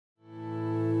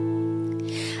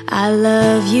I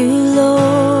love you,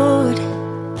 Lord.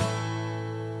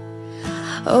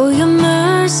 Oh, your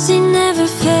mercy never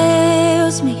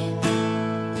fails me.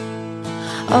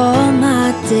 All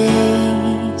my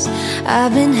days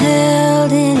I've been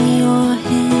held in your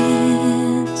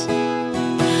hands.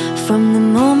 From the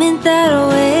moment that I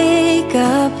wake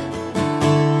up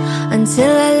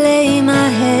until I lay my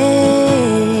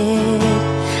head,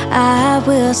 I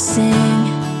will sing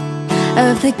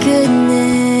of the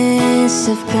goodness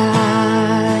of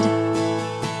God.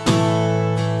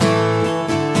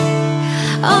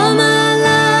 All my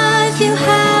life you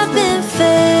have been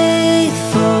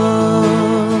faithful.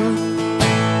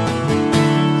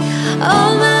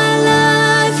 All my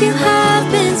life you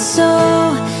have been so,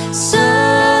 so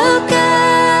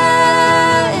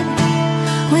good.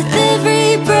 With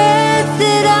every breath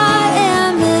that I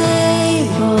am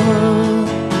able,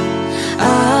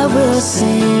 I will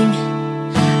sing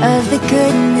of the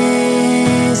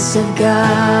goodness of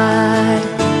God.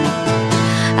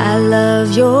 I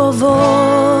love your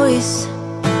voice.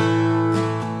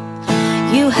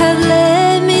 You have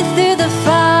led me through the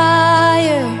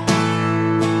fire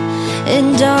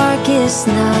in darkest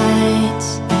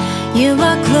nights. You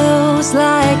are close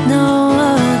like no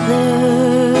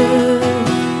other.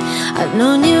 I've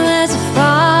known you as a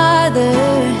father,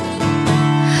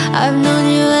 I've known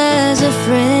you as a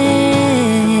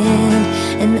friend,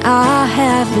 and I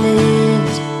have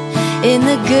lived in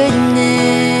the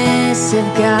goodness of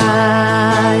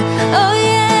God. Oh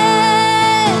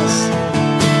yes,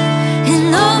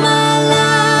 and all my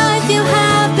life you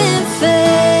have been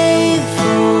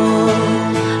faithful.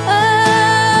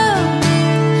 Oh,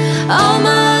 all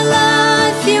my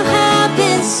life you have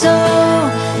been so,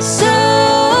 so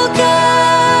good.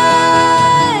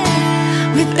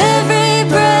 With every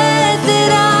breath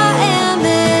that I am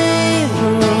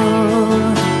able,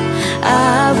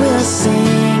 I will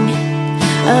sing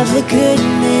of the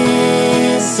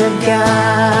goodness of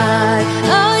God.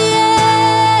 Oh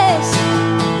yes,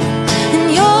 and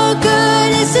your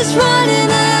goodness is running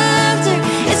after,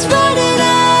 it's running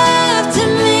after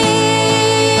me.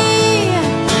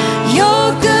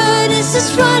 Your goodness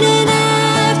is running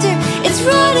after, it's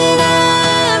running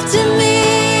after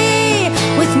me.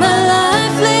 With my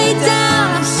life laid down,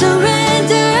 I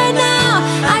surrender now.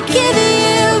 I give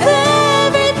you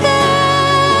everything.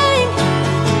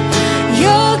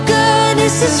 Your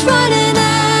goodness is running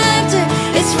after,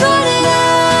 it's running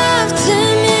after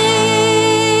me.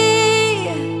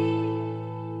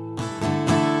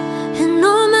 And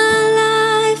all my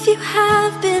life you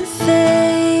have been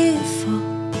faithful.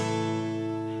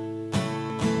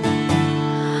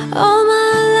 All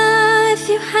my life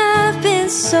you have been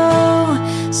so,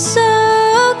 so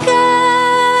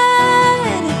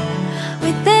good.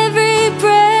 With every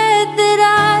breath that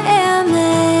I am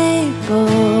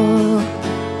able,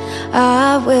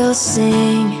 I will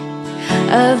sing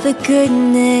of the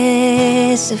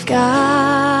goodness of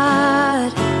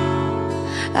God.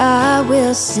 I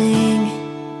will sing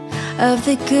of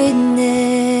the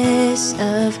goodness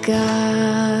of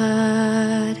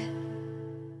God.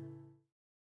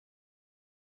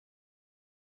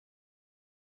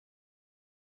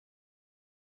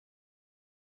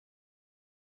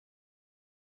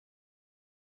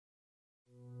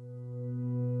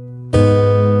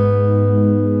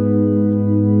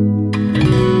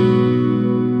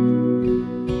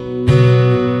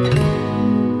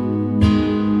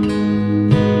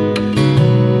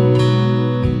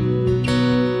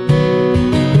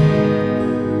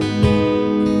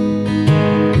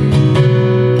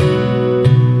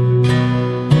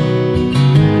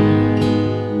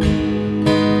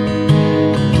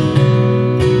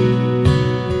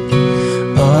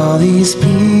 These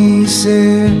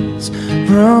pieces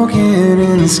broken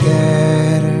and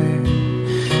scattered,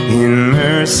 in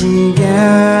mercy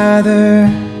gathered,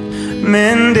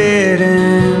 mended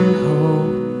and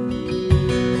whole.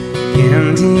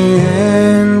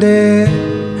 Empty-handed,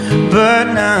 but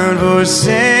not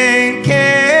forsaken.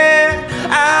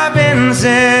 I've been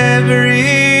set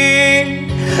free,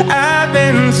 I've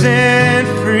been set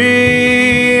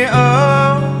free.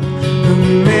 Oh,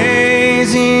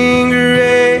 amazing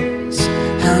grace,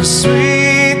 how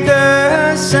sweet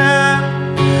the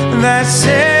sound that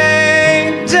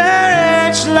saved a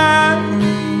wretch like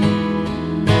me.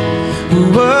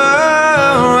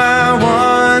 Whoa, I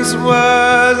once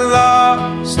was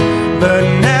lost, but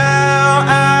now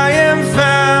I am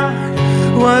found.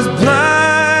 Was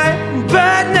blind,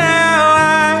 but now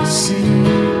I see.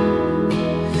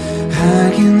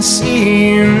 I can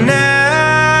see you now.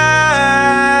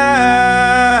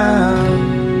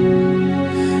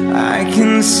 I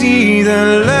can see the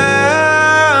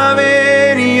love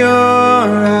in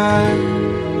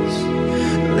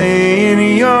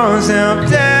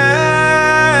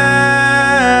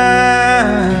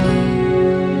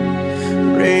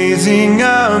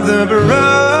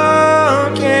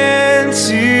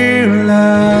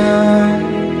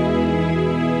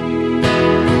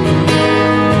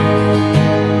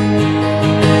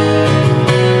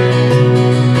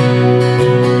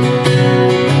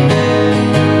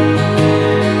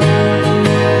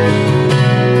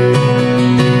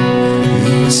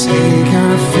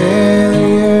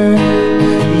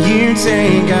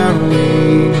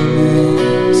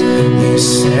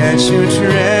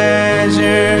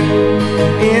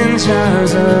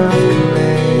jars of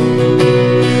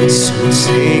clay. So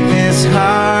take this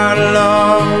heart,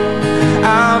 Lord,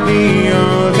 I'll be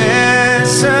your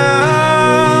vessel,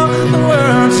 the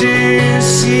world to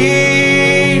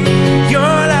see your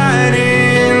light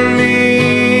in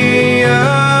me.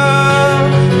 Oh,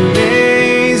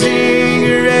 amazing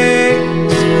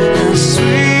grace, how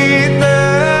sweet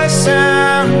the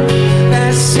sound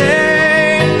that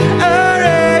saved a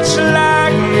wretch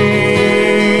like me.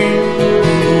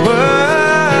 Whoa,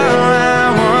 I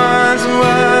once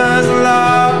was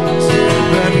lost,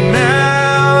 but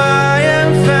now I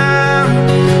am found.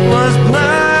 Was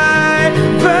blind,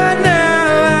 but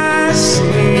now I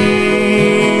see.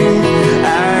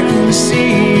 I can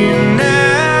see you now.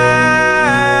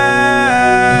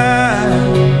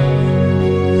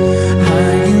 I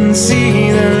can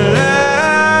see the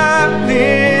love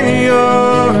in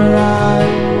your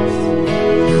eyes,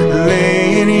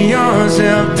 laying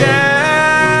yourself down,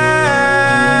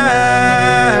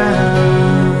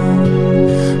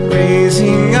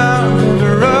 raising up the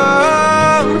broken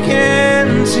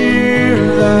to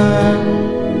life.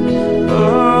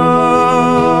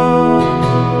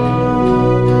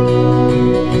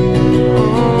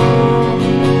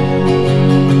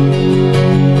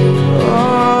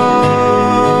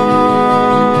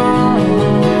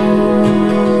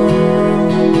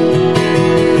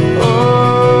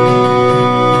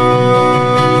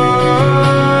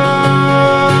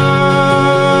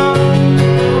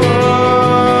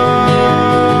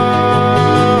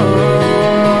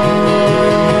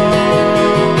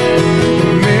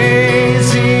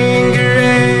 Amazing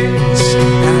grace,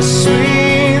 how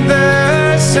sweet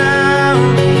the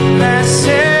sound that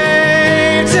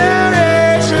saved a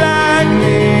wretch like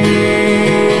me.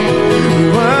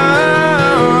 Whoa,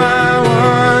 I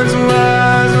once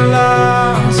was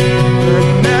lost, but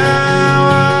now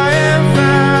I am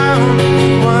found.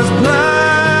 Was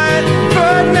blind,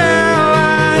 but now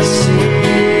I see.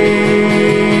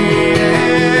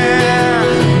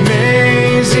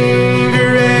 Amazing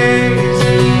grace,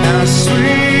 how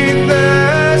sweet the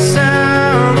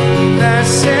sound that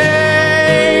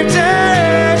saved a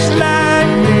wretch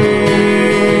like me.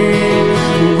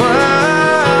 Whoa,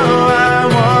 I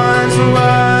once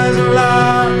was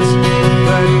lost,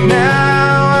 but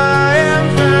now I am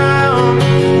found.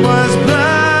 Was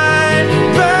blind,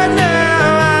 but now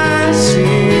I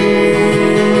see.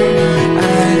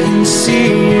 I can see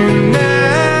you now.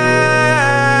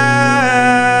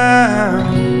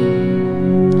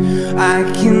 I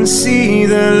can see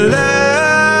the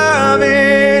love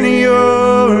in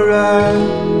your eyes,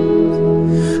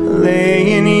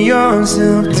 laying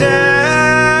yourself down,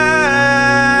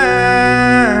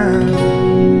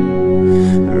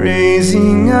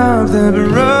 raising up the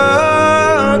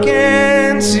broken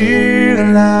to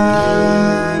life.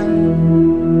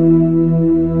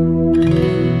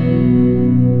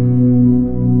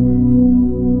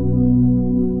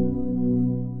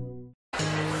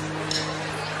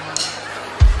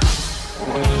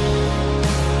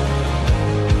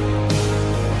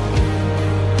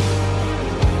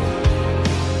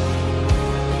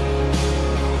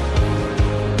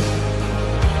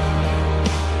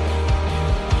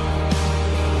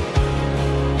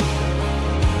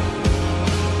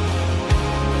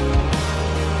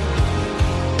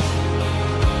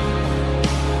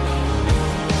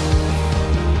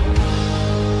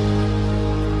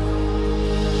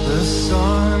 The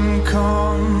sun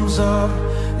comes up,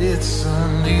 it's a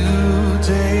new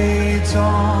day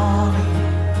dawning.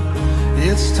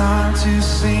 It's time to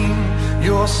sing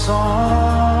your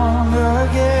song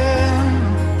again.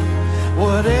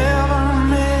 Whatever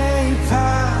may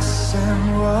pass and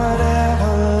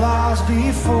whatever lies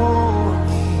before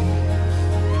me,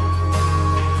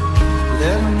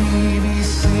 let me be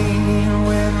singing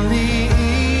when the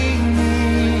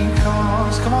evening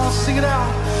comes. Come on, sing it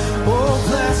out. Oh,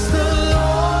 bless the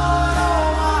Lord, oh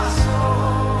my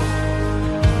soul.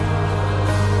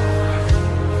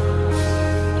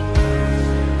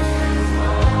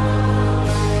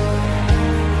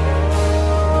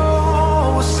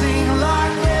 Oh, we'll sing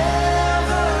like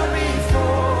never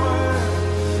before.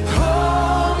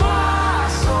 Oh, my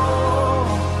soul,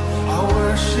 I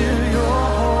worship your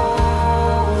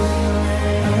holy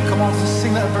name. Come on, just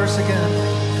sing that verse again.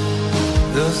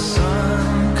 The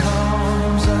sun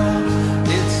comes up,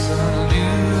 it's a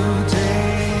new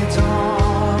day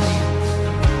dawning.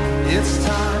 It's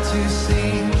time to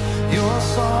sing your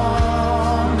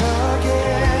song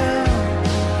again.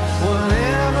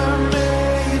 Whatever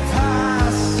may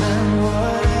pass and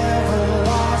whatever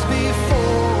lies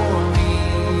before me,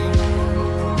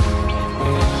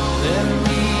 let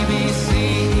me be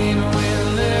singing when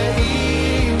the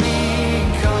evening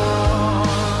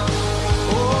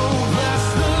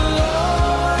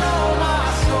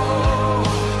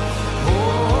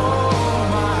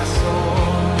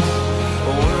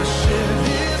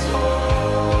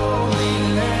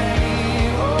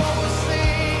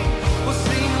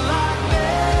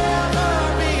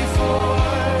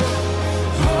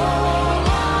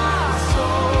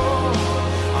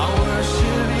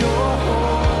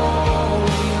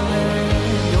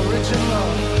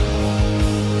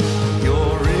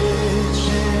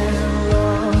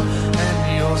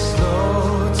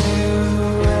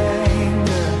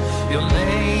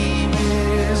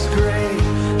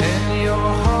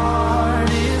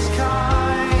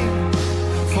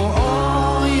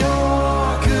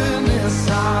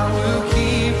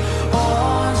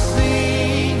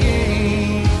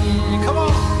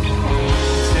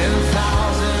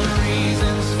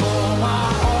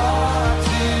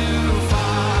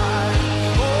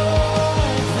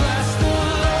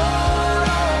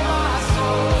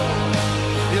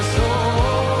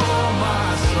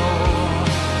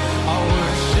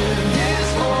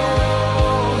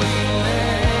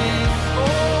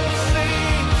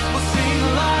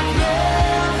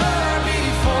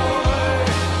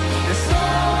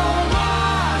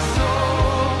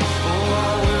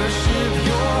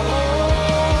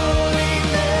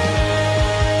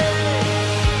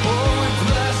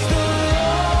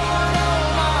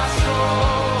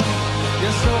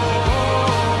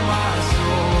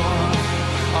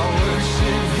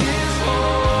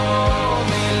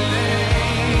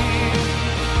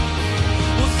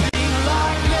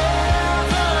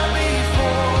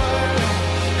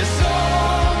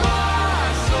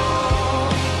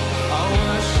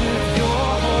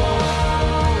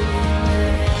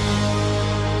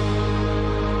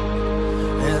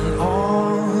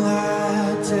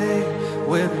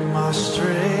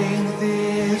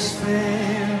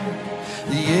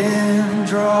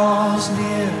draws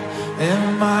near and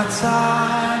my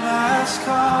time has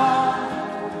come,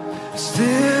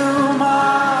 still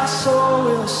my soul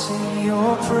will sing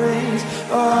your praise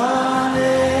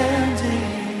unending.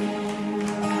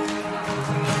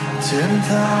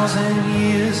 10,000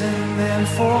 years and then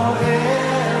forevermore.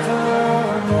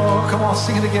 Come on,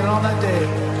 sing it again on that day.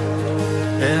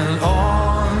 And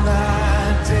on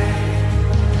that day,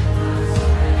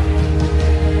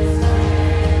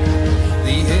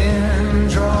 the end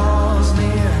draws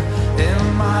near and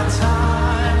my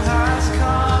time has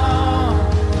come.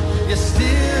 Yet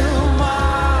still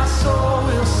my soul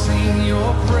will sing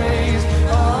your praise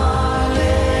unending.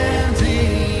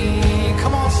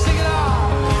 Come on, sing it out.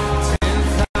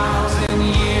 10,000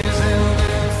 years and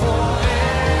then forevermore.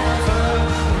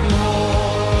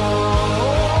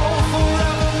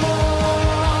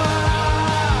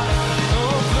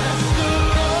 Oh, bless the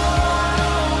Lord,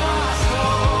 oh my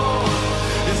soul.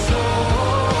 It's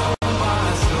all my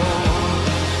soul.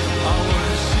 I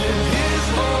worship His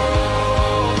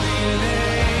holy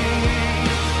name.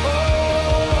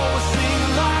 Oh, sing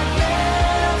like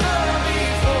never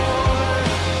before.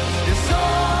 It's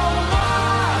all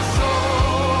my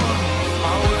soul.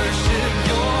 I worship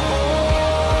Your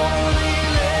holy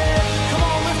name. Come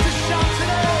on, lift a shout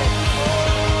today.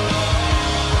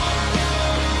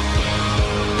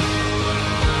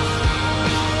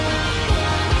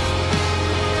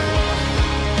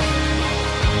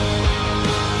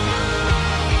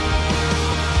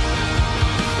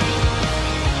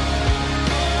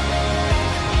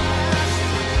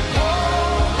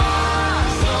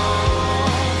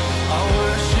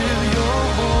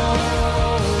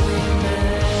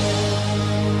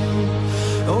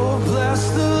 Oh, bless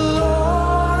the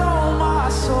Lord, oh my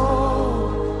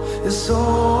soul. It's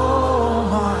all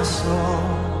my soul.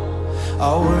 I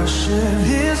worship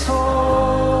His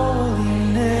holy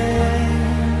name.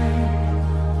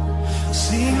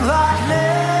 Sing like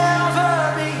never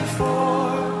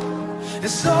before.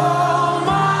 It's all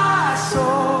my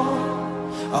soul.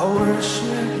 I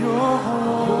worship Your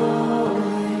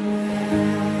holy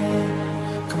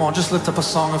name. Come on, just lift up a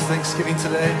song of thanksgiving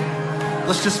today.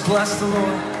 Let's just bless the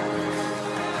Lord.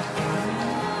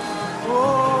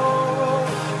 Oh,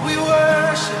 we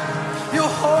worship Your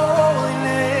holy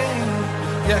name.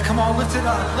 Yeah, come on, lift it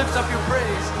up. Lift up your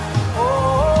praise. Oh,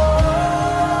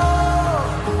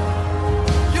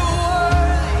 You're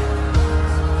worthy.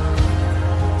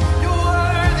 You're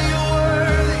worthy. You're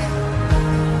worthy.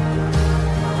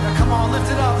 Yeah, come on, lift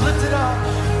it up. Lift it up.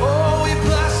 Oh, we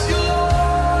bless You,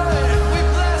 Lord. We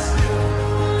bless You.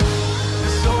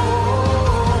 It's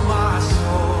all my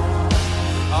soul.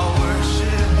 I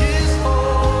worship His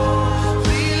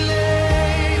holy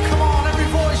name. Come on, every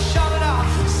voice, shout it out.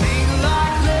 Sing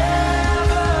like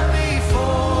never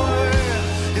before.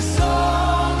 It's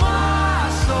all my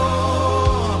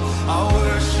soul. I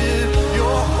worship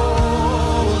Your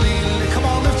holy name. Come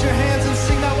on, lift your hands and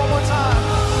sing that one more time.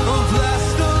 Oh, bless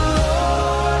the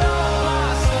Lord, oh my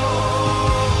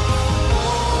soul.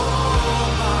 Oh,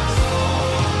 my soul.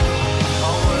 I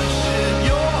worship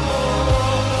Your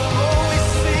holy. Oh, we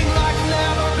sing like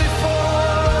never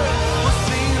before. We'll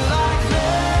sing like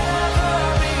never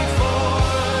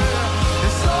before.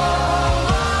 It's all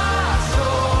my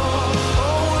soul.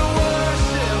 Oh, we'll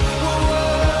worship.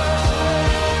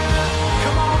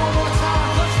 Come on, one more time.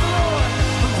 Bless the Lord.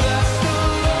 Bless the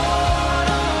Lord,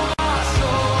 oh my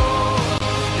soul.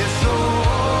 It's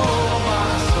all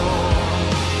my soul.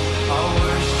 I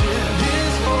worship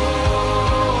His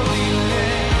holy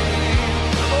name.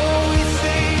 Oh, we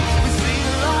sing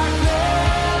like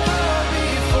never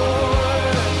before.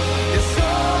 It's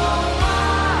all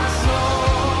my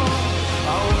soul.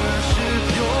 I worship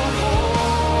Your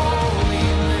holy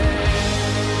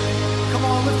name. Come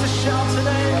on, lift a shout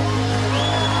today.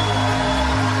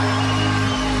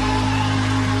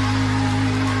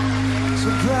 So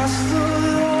bless the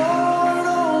Lord,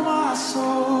 oh my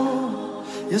soul.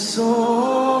 Yes,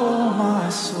 oh my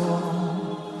soul.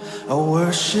 I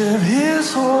worship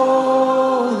His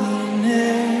holy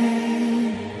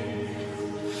name.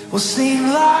 We'll sing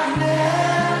like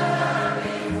never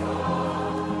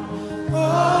before.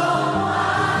 Oh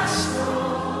my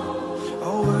soul. I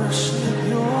worship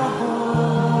Your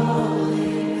holy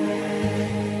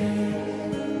name.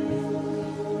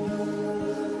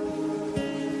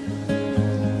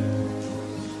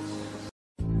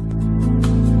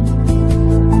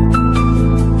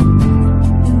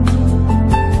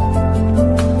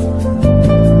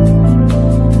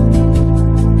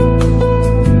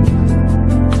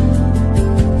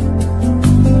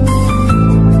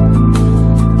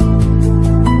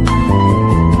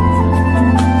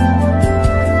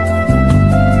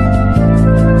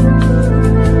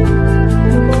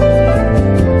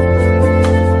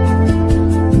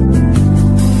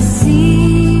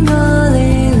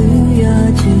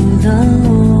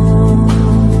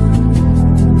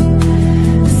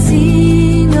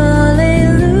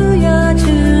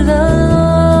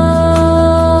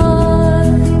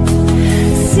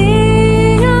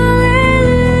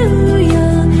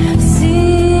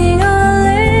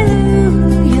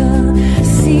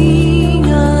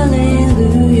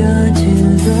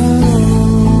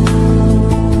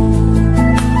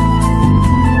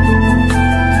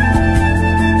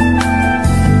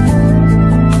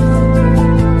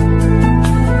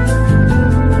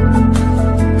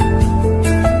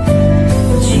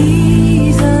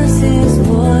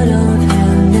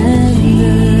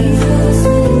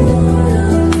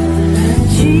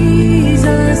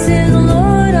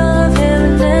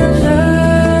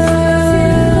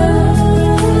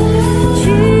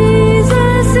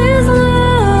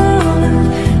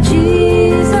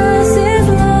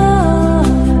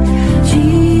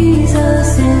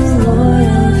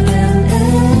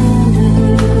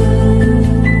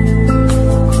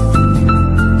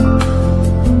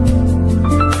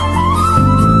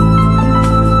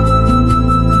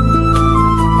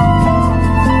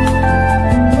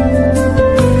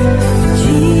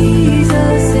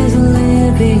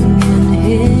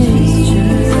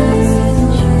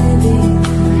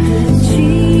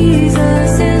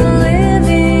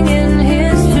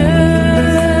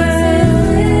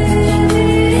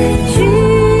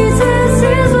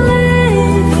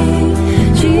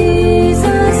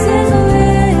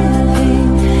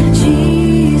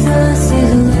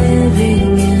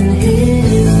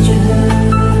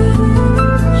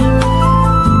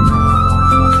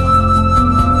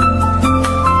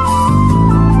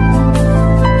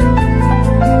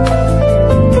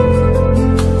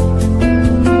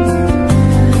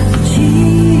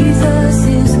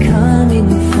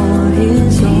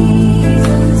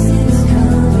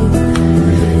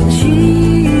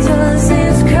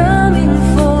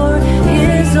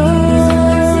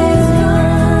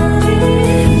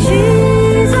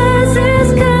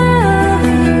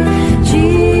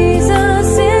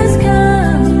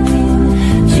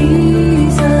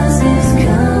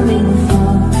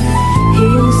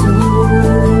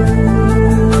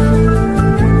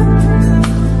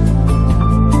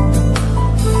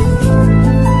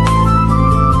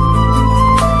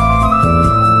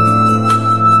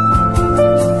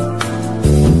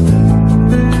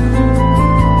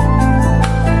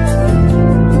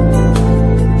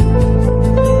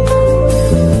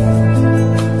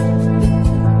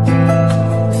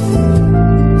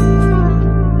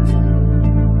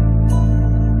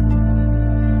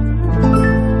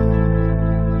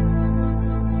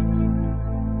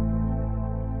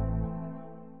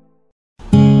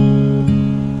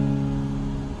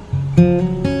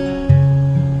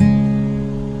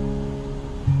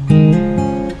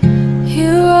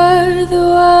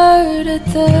 at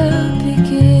the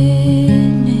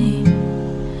beginning,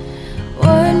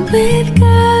 one with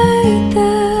God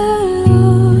the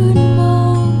Lord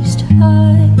Most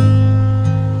High.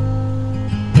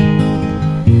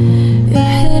 Your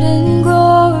hidden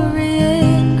glory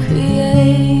in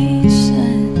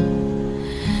creation,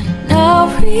 now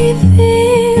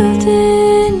revealed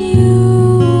in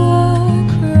you are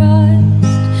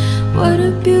Christ. What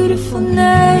a beautiful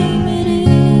name it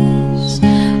is.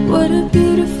 What a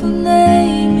beautiful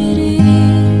name it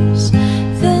is.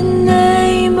 The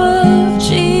name of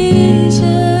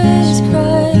Jesus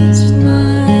Christ,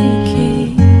 my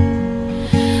King.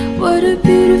 What a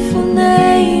beautiful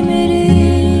name it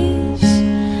is.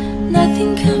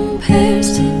 Nothing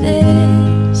compares to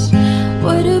this.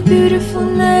 What a beautiful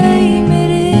name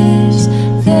it is.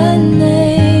 The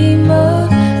name of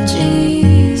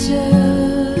Jesus.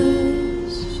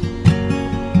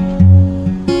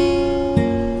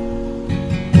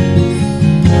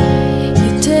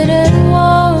 You didn't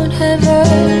want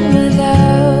heaven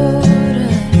without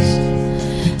us,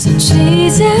 so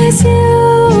Jesus,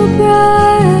 you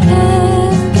brought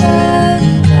heaven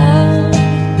down.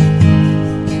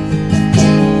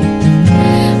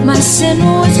 My sin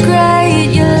was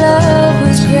great, your love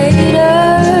was greater.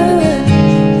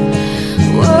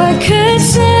 What could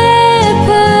separate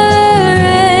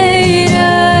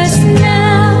us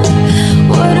now?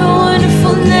 What a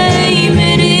wonderful name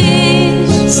it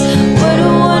is. What a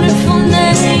wonderful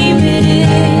name it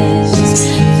is.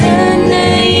 The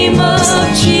name of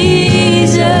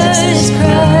Jesus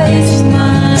Christ,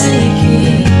 my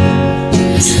King.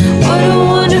 What a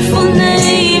wonderful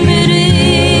name it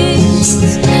is.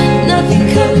 Nothing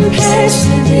compares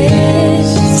to this.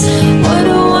 What a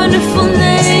wonderful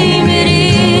name it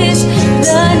is.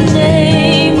 The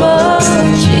name of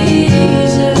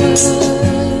Jesus.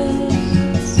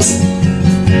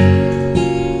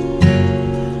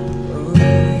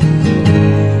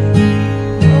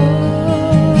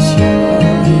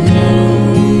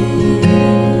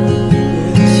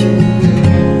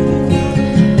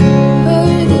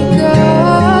 Worthy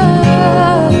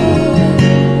God.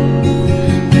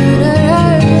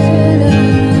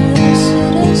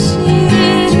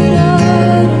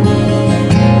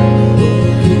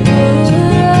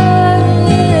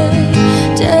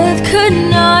 Death could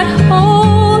not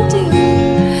hold you.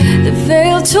 The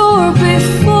veil tore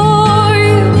before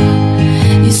you.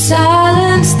 You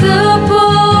silenced the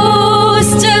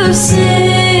boast of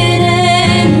sin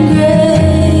and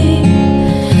grave.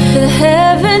 The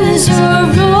heavens are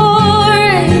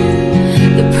roaring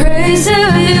the praise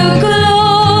of your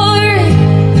glory.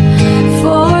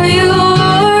 For you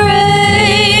are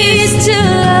raised to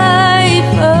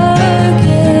life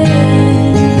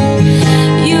again.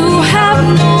 You have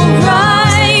no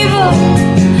rival,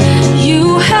 you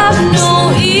have no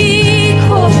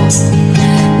equal.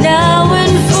 Now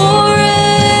and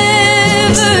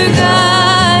forever,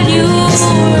 God, you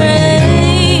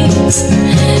reign.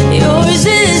 Yours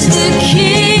is the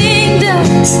kingdom,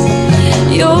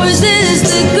 yours is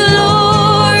the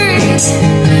glory,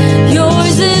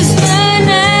 yours is the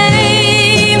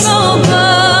name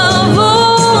above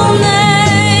all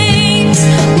names.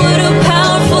 What a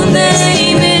powerful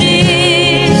name it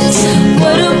is.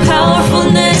 What a powerful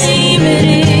name it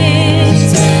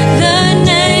is. The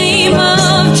name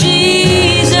of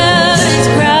Jesus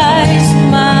Christ,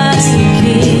 my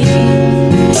King.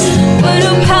 What a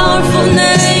powerful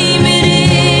name it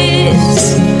is.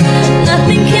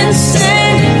 Nothing can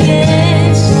stand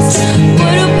against.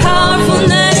 What a powerful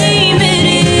name it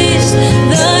is.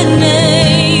 The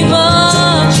name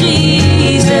of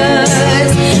Jesus.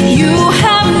 You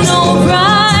have no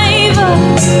rival,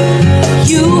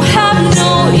 you have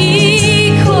no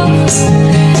equal.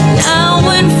 Now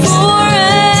and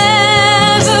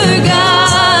forever,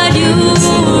 God, you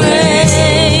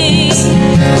reign.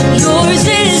 Yours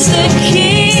is the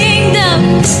kingdom,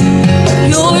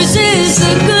 yours is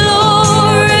the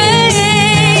glory,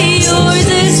 yours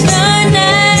is the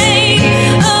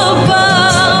name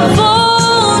above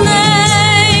all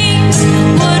names.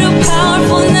 What a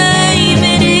powerful name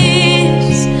it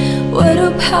is. What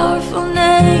a powerful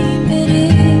name it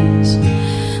is.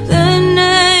 The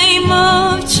name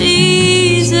of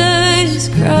Jesus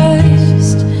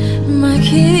Christ, my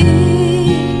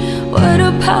King. What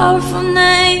a powerful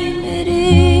name it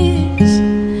is.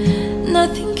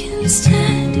 Nothing can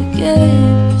stand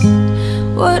against.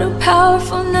 What a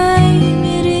powerful name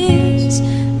it is.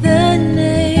 The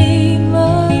name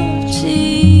of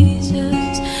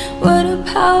Jesus. What a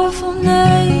powerful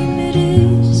name it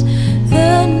is.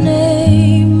 The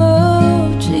name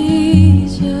of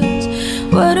Jesus.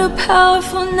 What a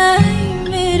powerful name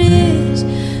it is.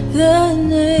 The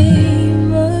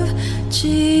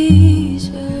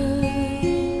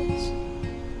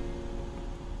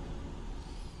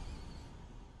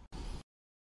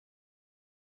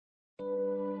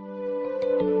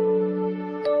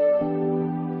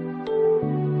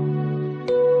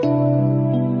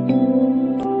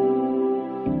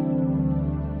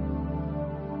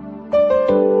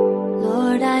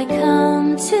Lord, I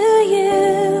come to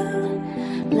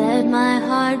you. Let my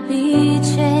heart be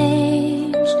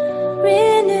changed,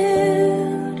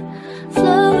 renewed,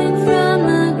 flowing from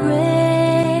the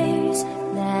grace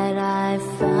that I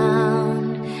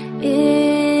found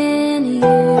in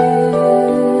you.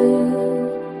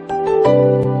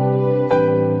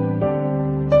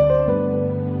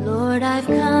 Lord, I've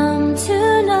come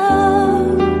to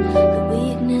know the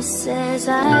weaknesses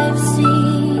I've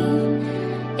seen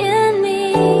in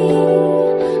me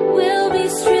will be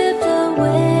stripped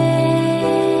away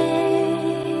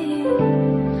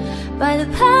by the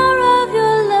power of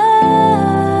your love.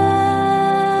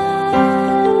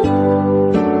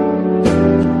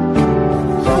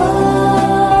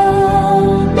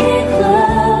 Hold me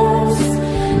close,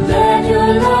 let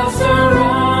your love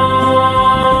surround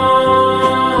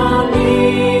me.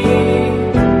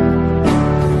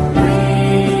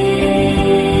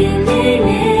 Bring me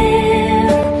near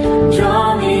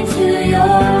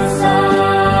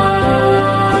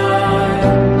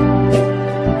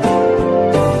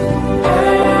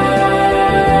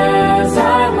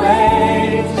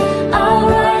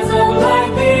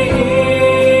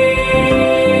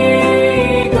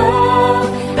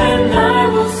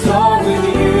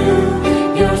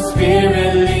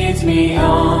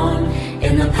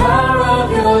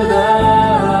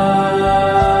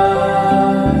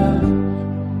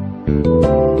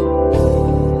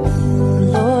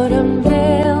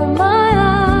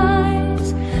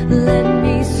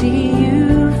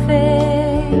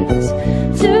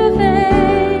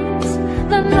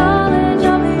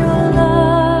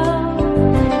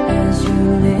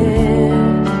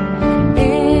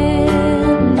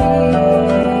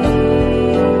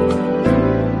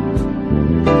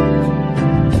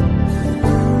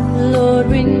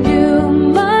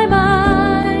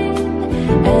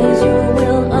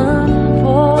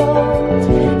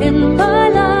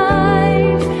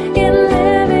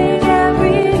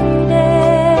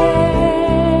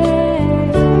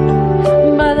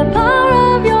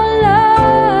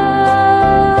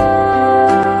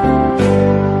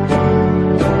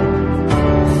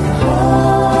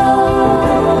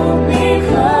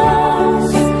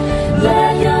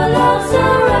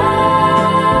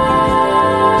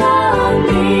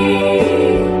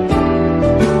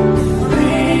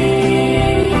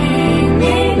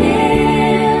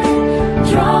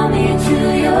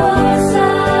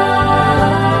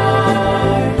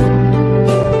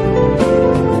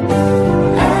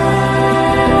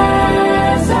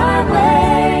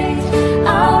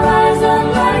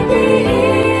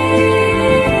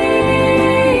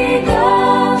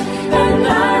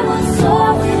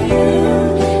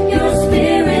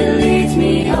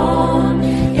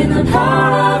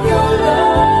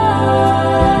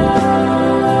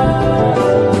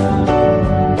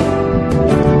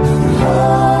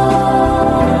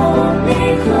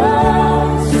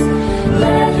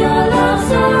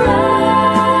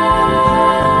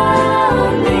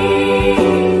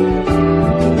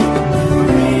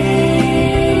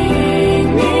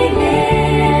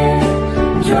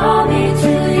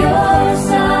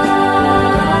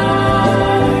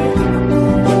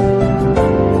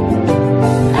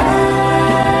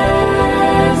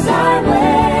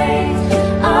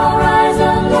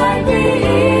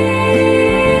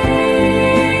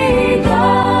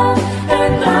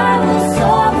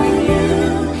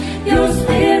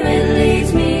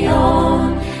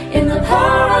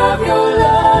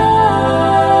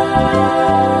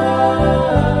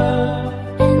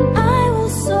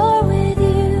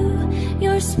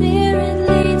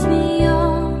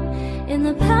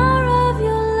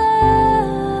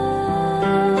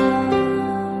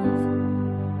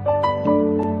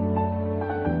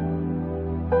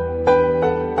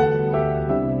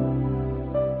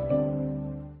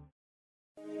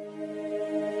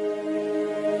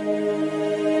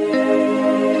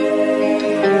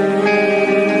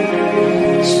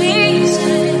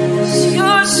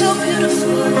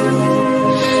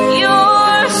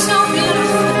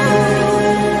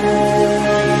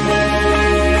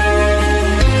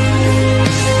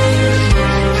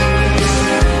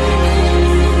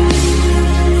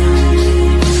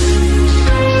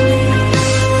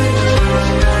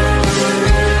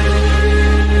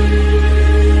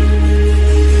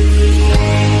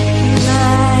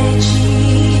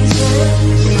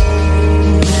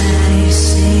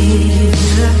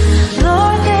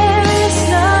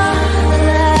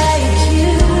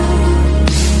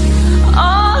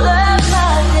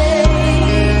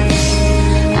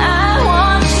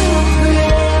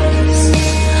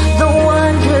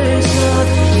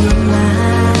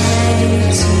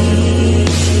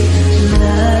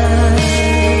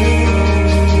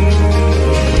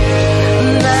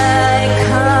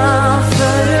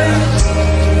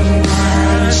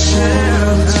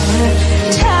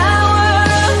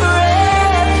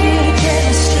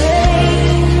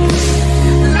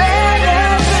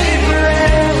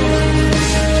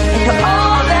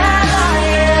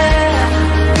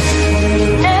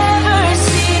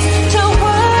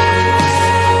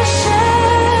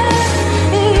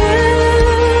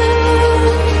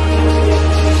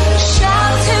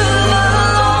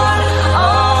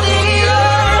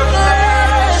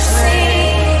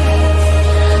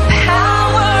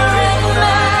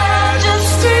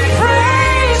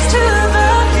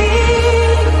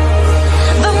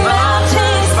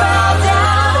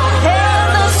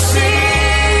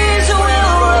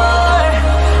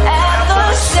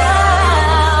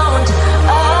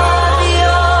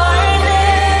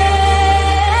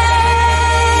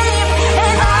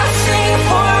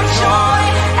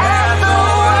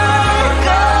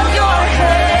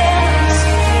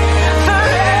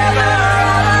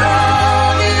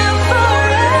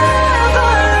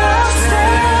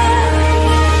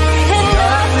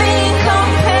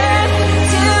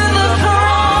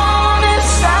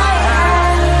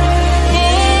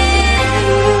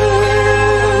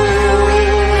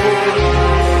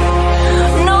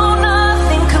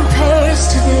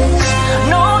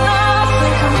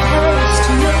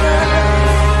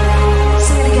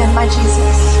my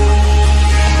Jesus,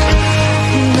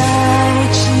 my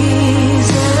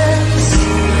Jesus,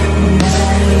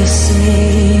 my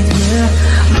Savior.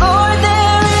 Lord,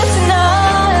 there is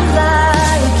none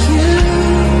like you.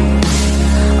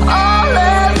 All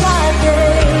of my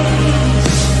days,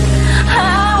 I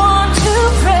want to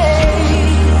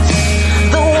praise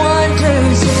the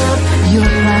wonders of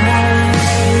your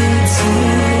mighty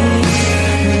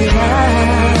love.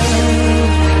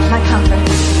 My comfort.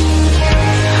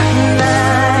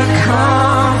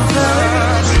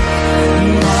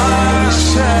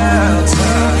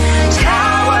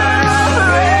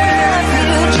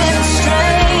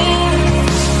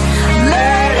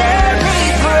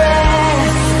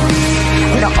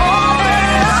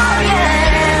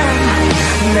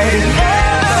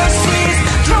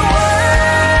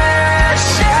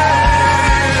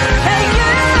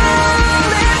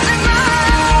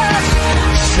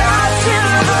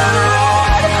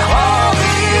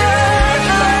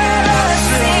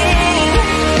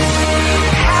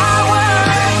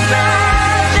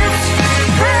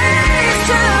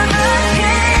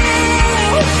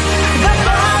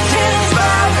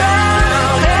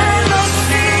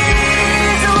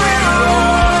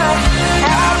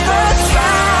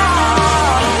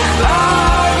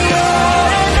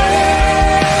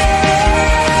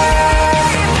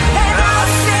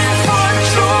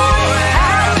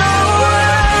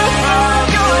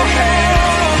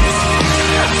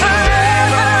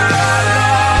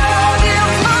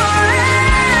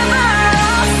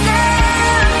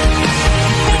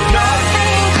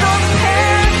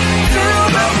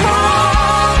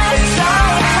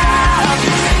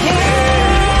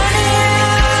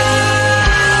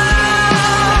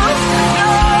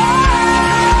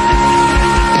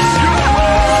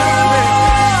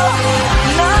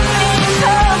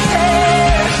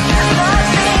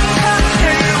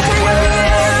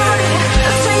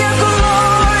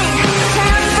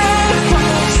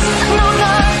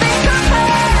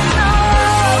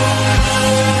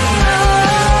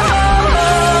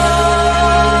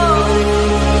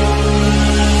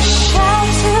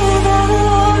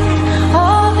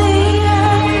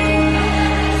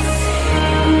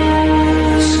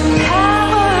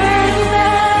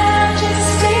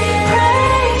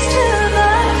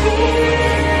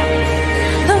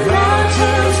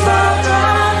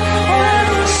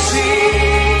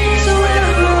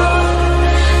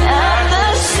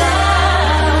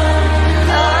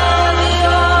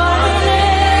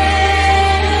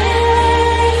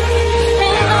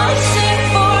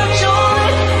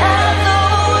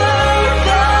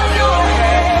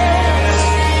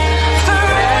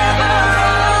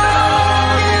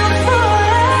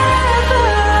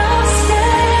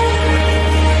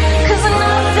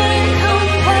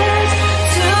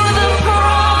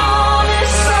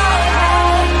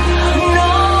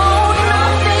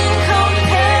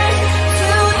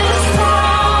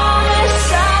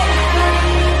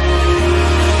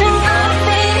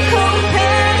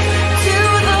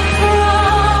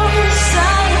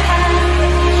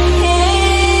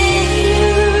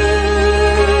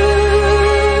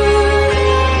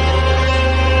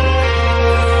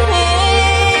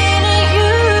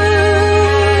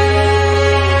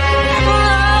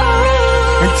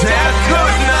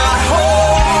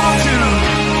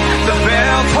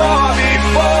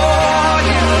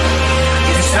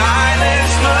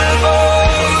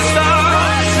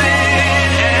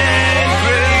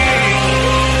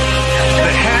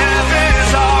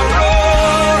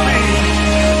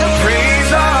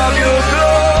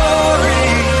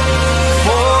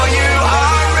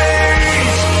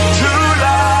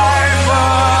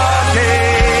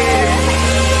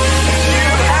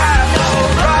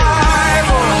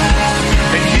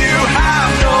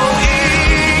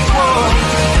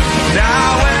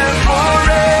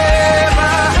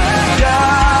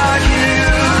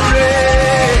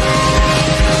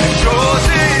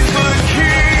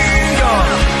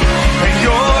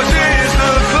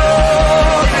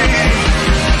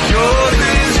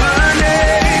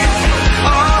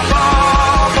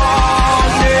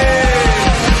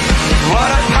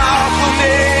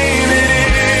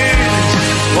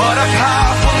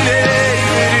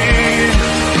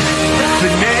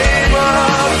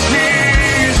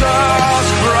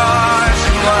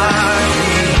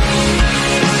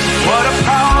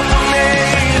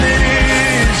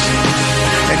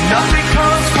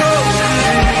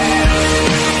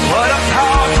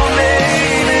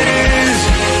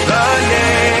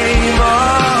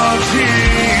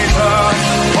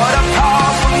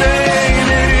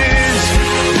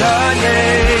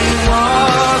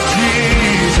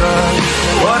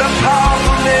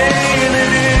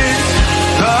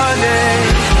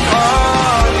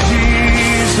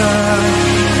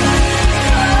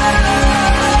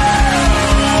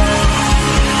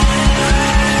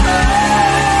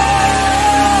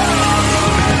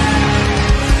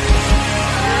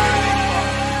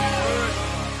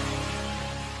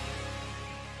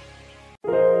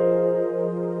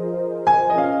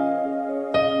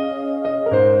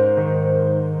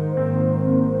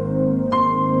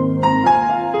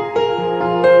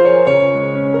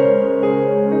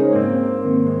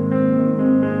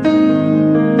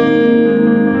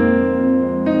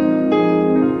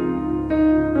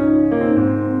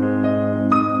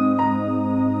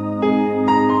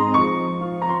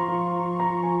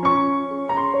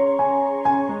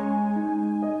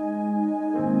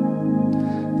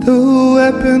 The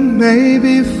weapon may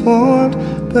be formed,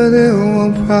 but it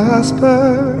won't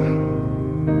prosper.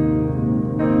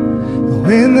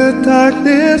 When the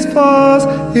darkness falls,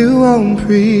 it won't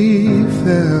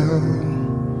prevail.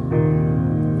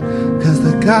 'Cause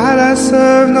the God I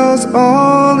serve knows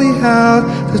only how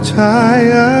to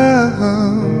triumph.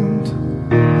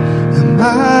 And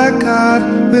my God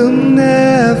will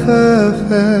never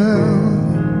fail.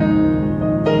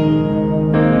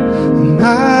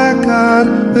 My God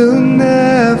will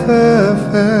never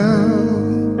fail.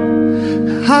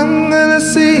 I'm gonna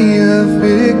see a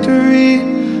victory.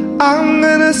 I'm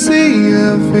gonna see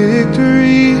a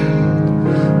victory.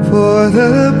 For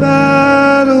the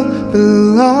battle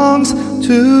belongs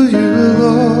to you,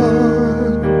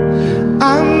 Lord.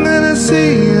 I'm gonna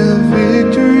see a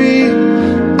victory.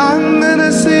 I'm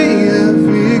gonna see a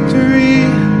victory.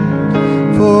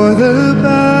 For the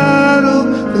battle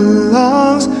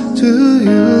belongs to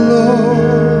you,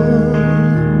 Lord.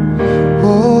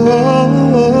 Oh,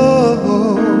 oh, oh,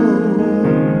 oh.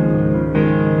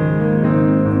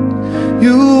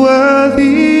 You're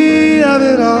worthy of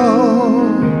it all.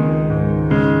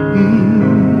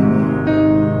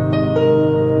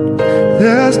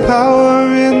 There's power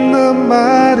in the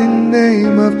mighty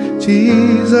name of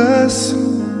Jesus.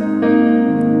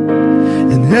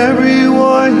 And every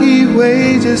war he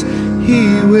wages, he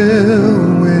will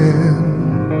win.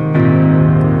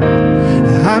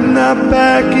 I'm not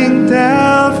backing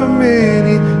down from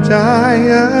any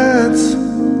giants,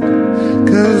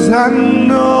 'cause I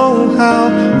know how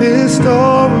this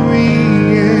story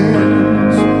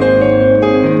ends.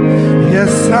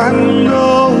 Yes, I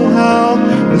know how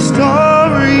the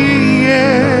story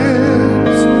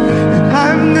ends. And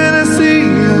I'm gonna see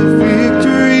a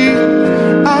victory.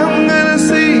 I'm gonna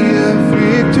see a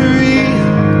victory.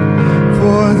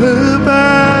 For the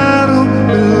battle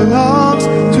belongs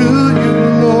to you,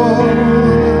 Lord.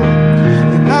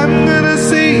 And I'm gonna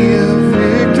see a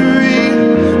victory.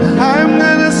 I'm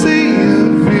gonna see a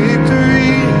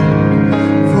victory.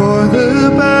 For the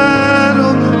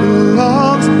battle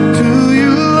belongs to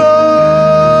you,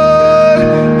 Lord.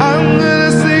 I'm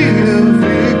gonna see a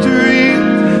victory.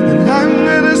 And I'm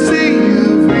gonna see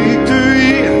a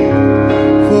victory.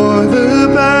 For the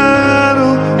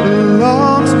battle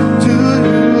belongs to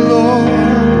you, Lord.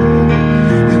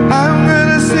 And I'm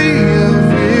gonna see a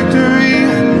victory.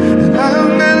 And I'm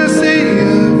gonna see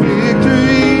a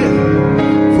victory.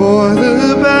 For the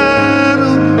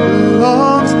battle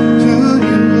belongs to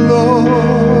you, Lord.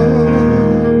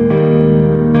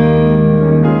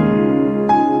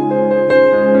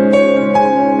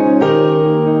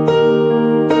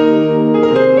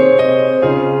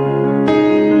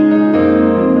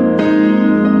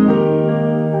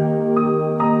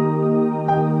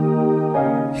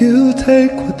 You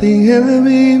take what the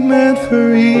enemy meant for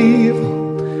evil,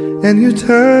 and you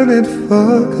turn it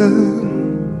for good.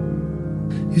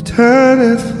 You turn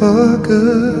it for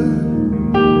good.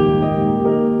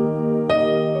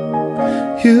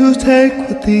 You take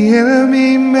what the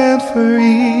enemy meant for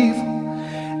evil,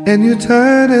 and you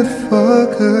turn it for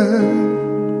good.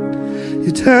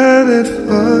 You turn it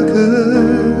for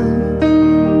good.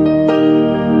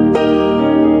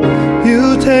 You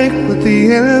take what the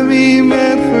enemy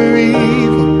meant for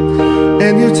evil,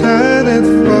 and you turn it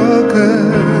for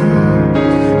good.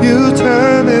 You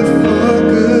turn it for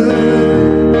good.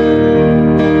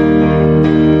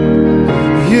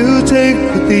 You take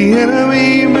what the enemy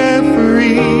meant for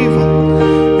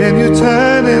evil, and you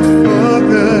turn it for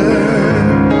good.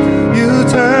 You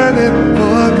turn it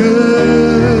for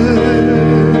good.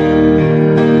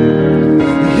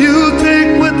 You take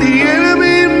what the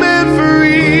enemy meant for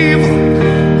evil,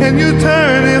 and you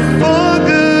turn it for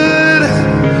good.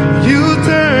 You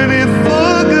turn it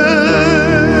for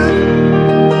good.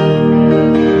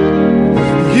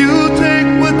 You take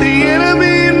what the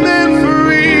enemy meant for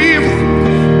evil,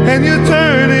 and you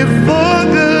turn it for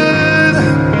good.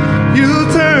 You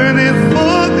turn it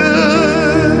for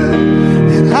good.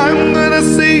 And I'm gonna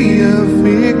see a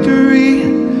victory.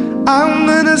 I'm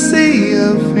gonna see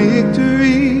a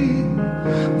victory.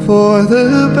 For the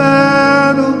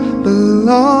battle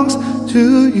belongs to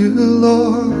you,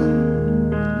 Lord.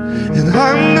 And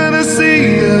I'm gonna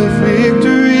see a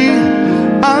victory.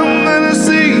 I'm gonna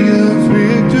see a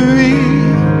victory.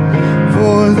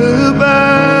 For the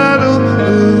battle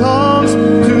belongs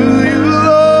to you,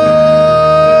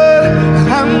 Lord. And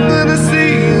I'm gonna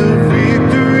see a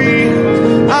victory.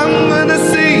 I'm gonna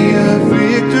see a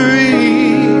victory.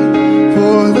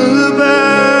 For the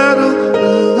battle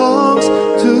belongs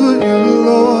to you,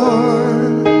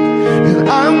 Lord. And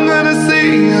I'm gonna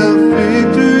see a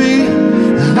victory.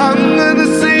 I'm gonna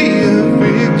see a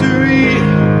victory.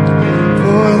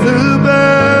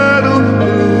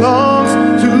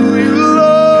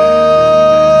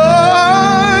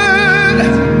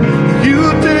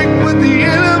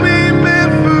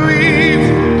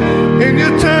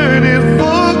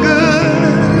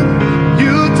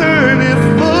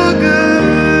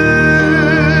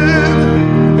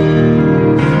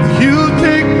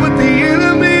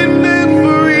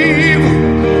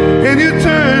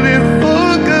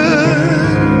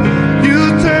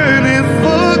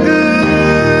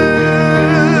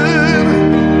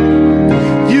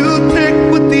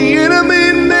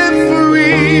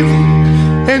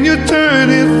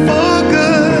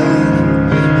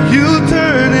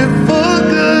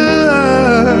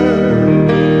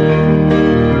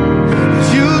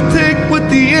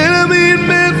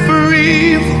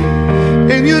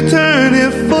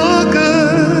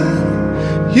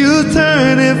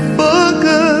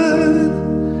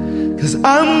 'cause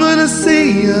I'm gonna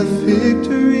see a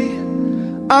victory.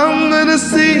 I'm gonna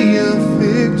see a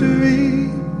victory.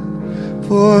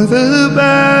 For the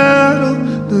battle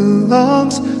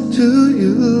belongs to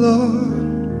you, Lord.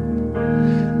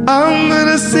 I'm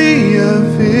gonna see a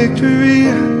victory.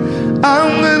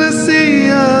 I'm gonna see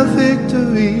a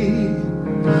victory.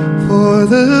 For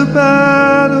the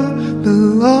battle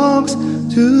belongs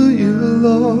to you,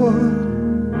 Lord.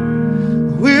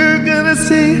 We're gonna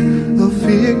see a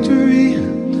victory.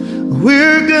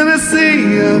 We're gonna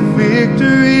see a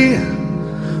victory.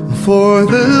 For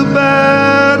the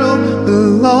battle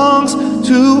belongs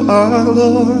to our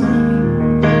Lord.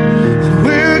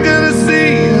 We're gonna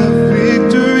see a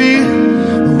victory.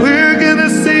 We're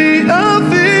gonna see a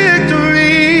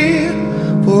victory.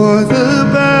 For the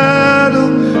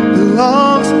battle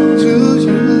belongs to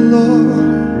you, Lord.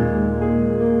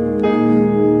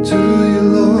 To you,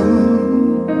 Lord.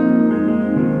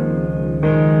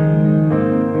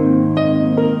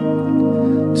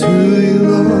 To you,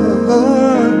 Lord.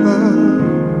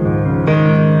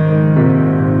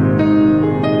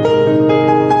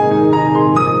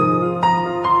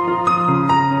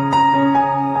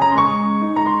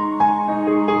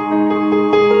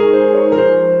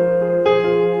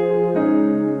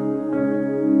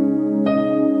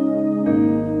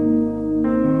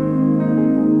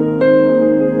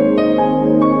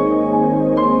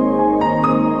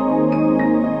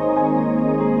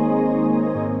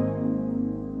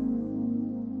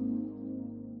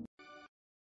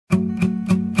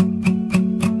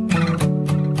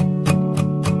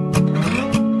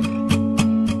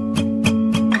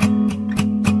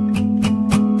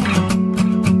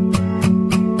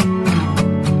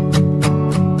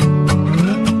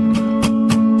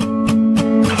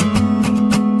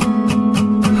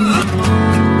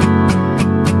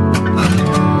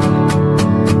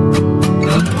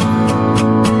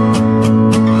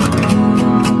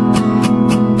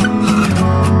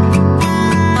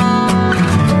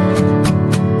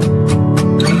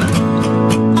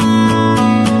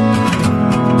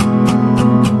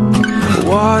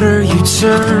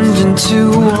 Turned into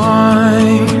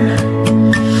wine.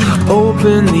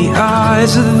 Open the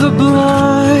eyes of the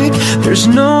blind. There's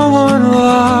no one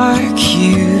like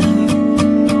you.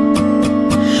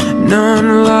 None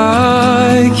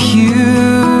like you.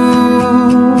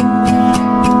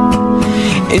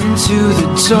 Into the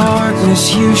darkness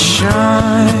you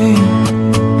shine.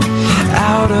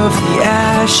 Out of the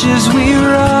ashes we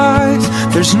rise.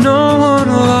 There's no one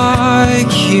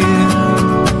like you.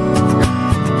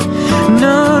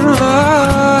 None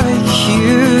like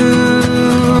you.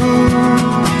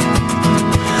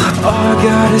 Our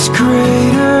God is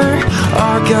greater,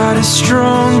 our God is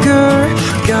stronger.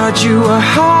 God, you are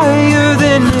higher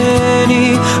than any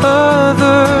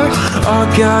other. Our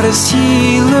God is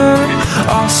healer,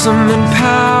 awesome in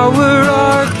power.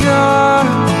 Our God,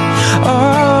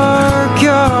 our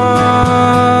God.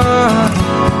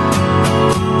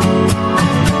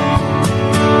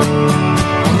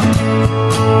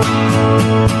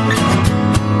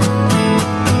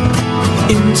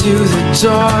 Into the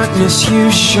darkness you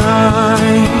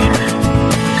shine.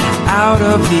 Out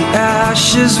of the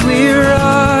ashes we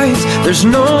rise. There's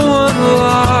no one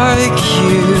like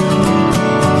you.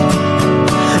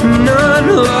 None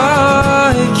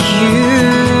like you.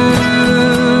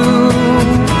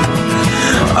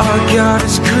 Our God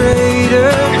is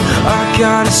greater, our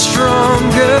God is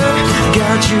stronger.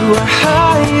 God, you are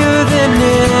higher than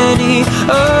any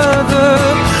other.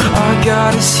 Our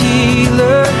God is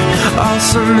healer,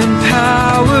 awesome in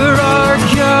power. Our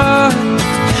God,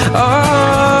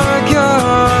 our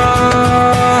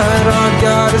God. Our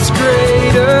God is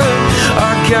greater,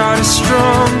 our God is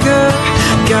stronger.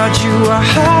 God, you are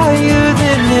higher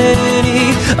than any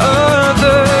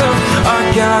other. Our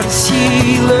God is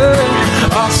healer,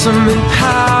 awesome in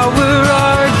power.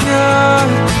 Our God,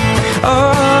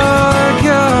 our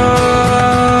God.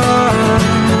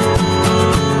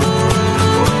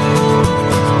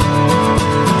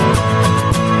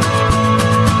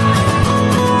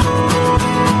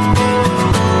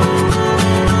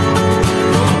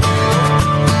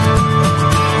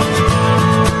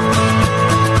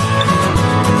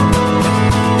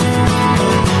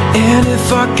 And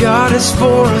if our God is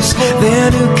for us,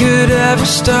 then who could ever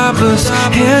stop us?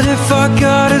 And if our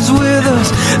God is with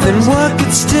us, then what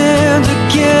could stand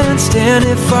against? And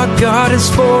if our God is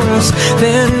for us,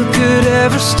 then who could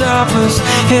ever stop us?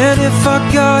 And if our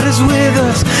God is with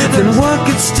us, then what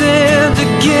could stand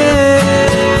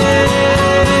against?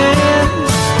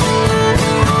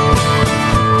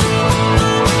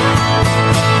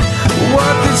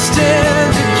 What could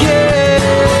stand against?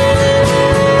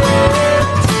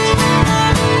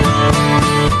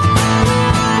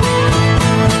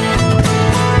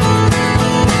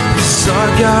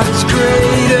 God is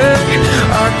greater,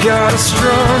 our God is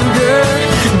stronger.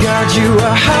 God, you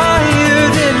are higher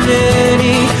than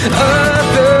any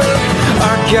other.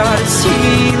 Our God is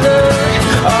healer,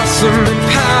 awesome in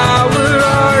power.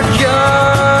 Our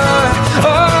God,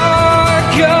 our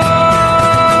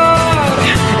God.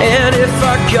 And if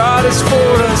our God is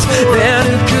for us, then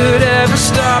who could ever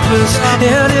stop us?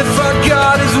 And if our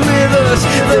God is with us,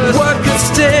 then what could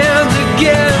stand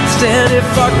against? And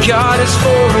if our God is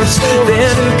for us,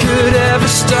 then who could ever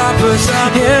stop us?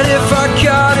 And if our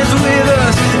God is with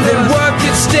us, then what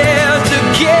could stand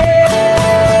against?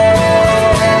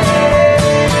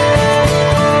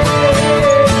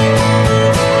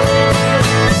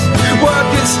 What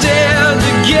could stand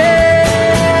against?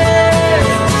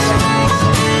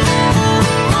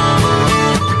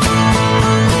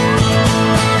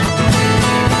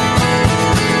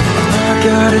 Our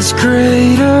God is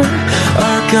greater,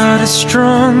 our God is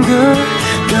stronger.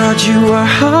 God, you are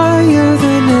higher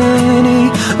than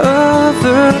any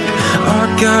other. Our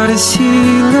God is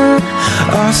healer,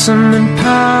 awesome in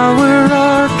power.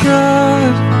 Our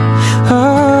God,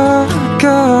 our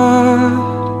God.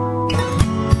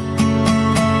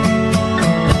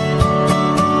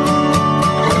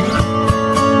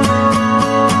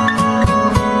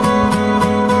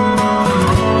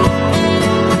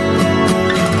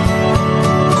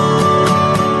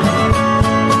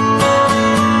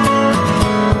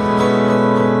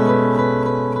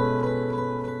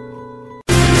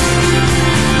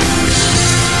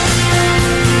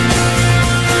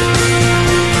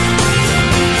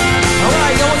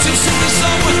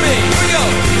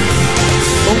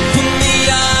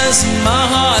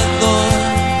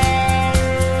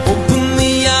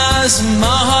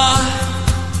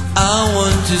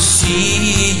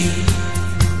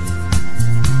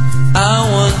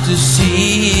 To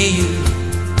see you,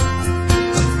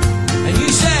 and you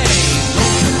say,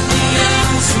 open the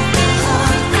eyes of my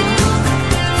heart,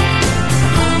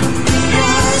 open the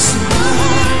eyes of my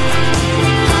heart.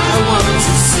 I want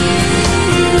to see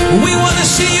you. We want to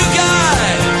see you, God.